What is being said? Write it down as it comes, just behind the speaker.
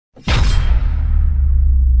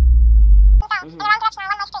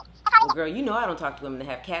Well, girl, you know I don't talk to women that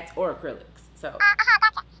have cats or acrylics, so.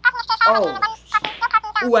 Oh.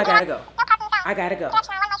 Ooh, I gotta go. I gotta go.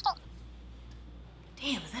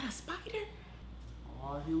 Damn, is that a spider?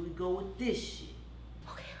 Oh, here we go with this shit.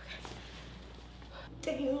 Okay.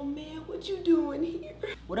 Damn, man, what you doing here?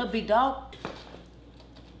 What up, big dog?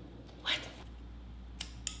 What?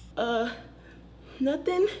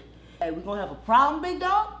 Nothing. Hey, we gonna have a problem, big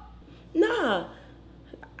dog? Nah.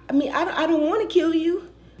 I mean, I don't want to kill you.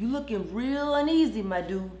 You looking real uneasy, my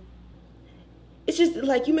dude. It's just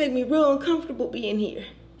like you make me real uncomfortable being here.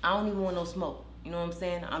 I don't even want no smoke. You know what I'm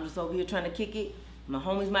saying? I'm just over here trying to kick it. My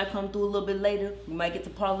homies might come through a little bit later. We might get to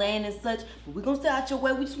parlaying and such, but we're gonna stay out your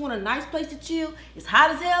way. We just want a nice place to chill. It's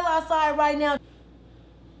hot as hell outside right now.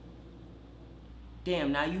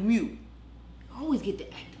 Damn, now you mute. You always get to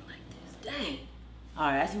acting like this. Dang. All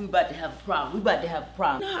right, I see we about to have a problem. We about to have a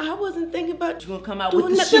problem. Nah, I wasn't thinking about you gonna come out doing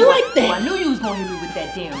with the nothing shoe. like that. Oh, I knew you was gonna hit me with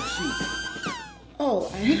that damn shoe. Oh,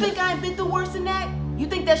 You think I ain't been through worse than that? You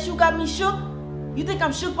think that shoe got me shook? You think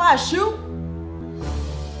I'm shook by a shoe?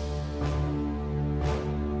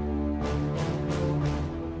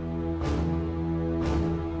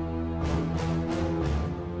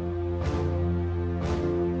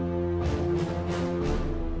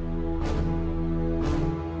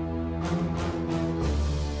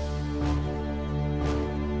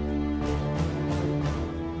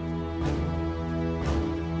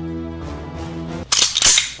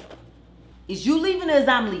 Is you leaving or is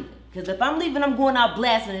I'm leaving? Because if I'm leaving, I'm going out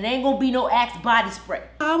blasting. It ain't gonna be no Axe body spray.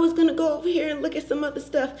 I was gonna go over here and look at some other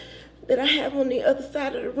stuff that I have on the other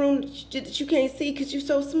side of the room that you can't see because you're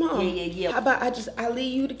so small. Yeah. How about I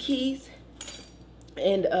leave you the keys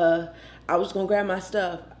and I was gonna grab my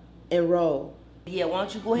stuff and roll. Yeah, why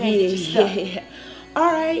don't you go ahead and get your stuff. Yeah.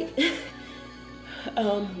 All right.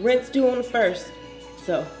 Rent's due on the 1st,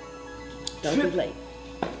 so don't be late.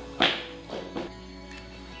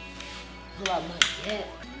 Pull out my cat.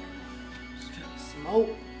 Just trying to smoke,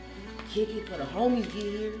 kick it for the homies get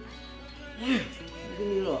here. Damn, give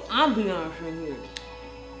me a little ambiance in here.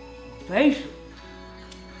 Basic.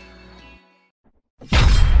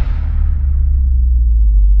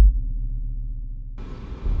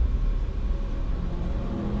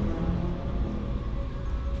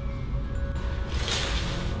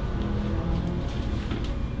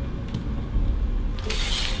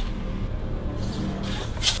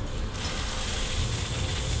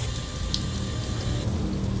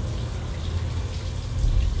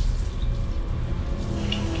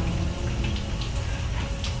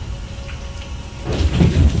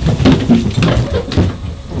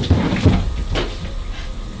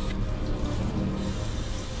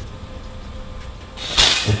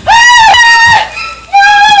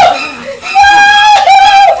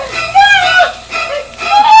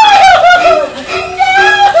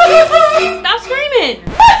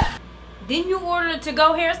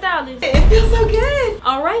 To-go hairstylist. It feels so good.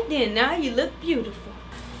 All right then, now you look beautiful.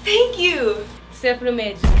 Thank you. Except for the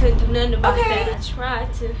edges, couldn't do nothing about that. I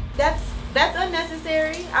tried to. That's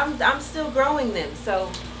unnecessary. I'm still growing them,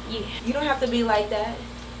 so Yeah. you don't have to be like that.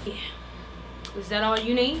 Yeah. Is that all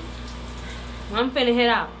you need? Well, I'm finna head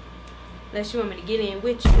out. Unless you want me to get in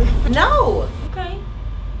with you. No. Okay.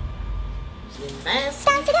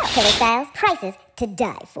 Styles to go. Taylor Styles, prices to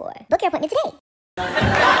die for. Book your appointment today.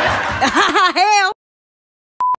 Hell.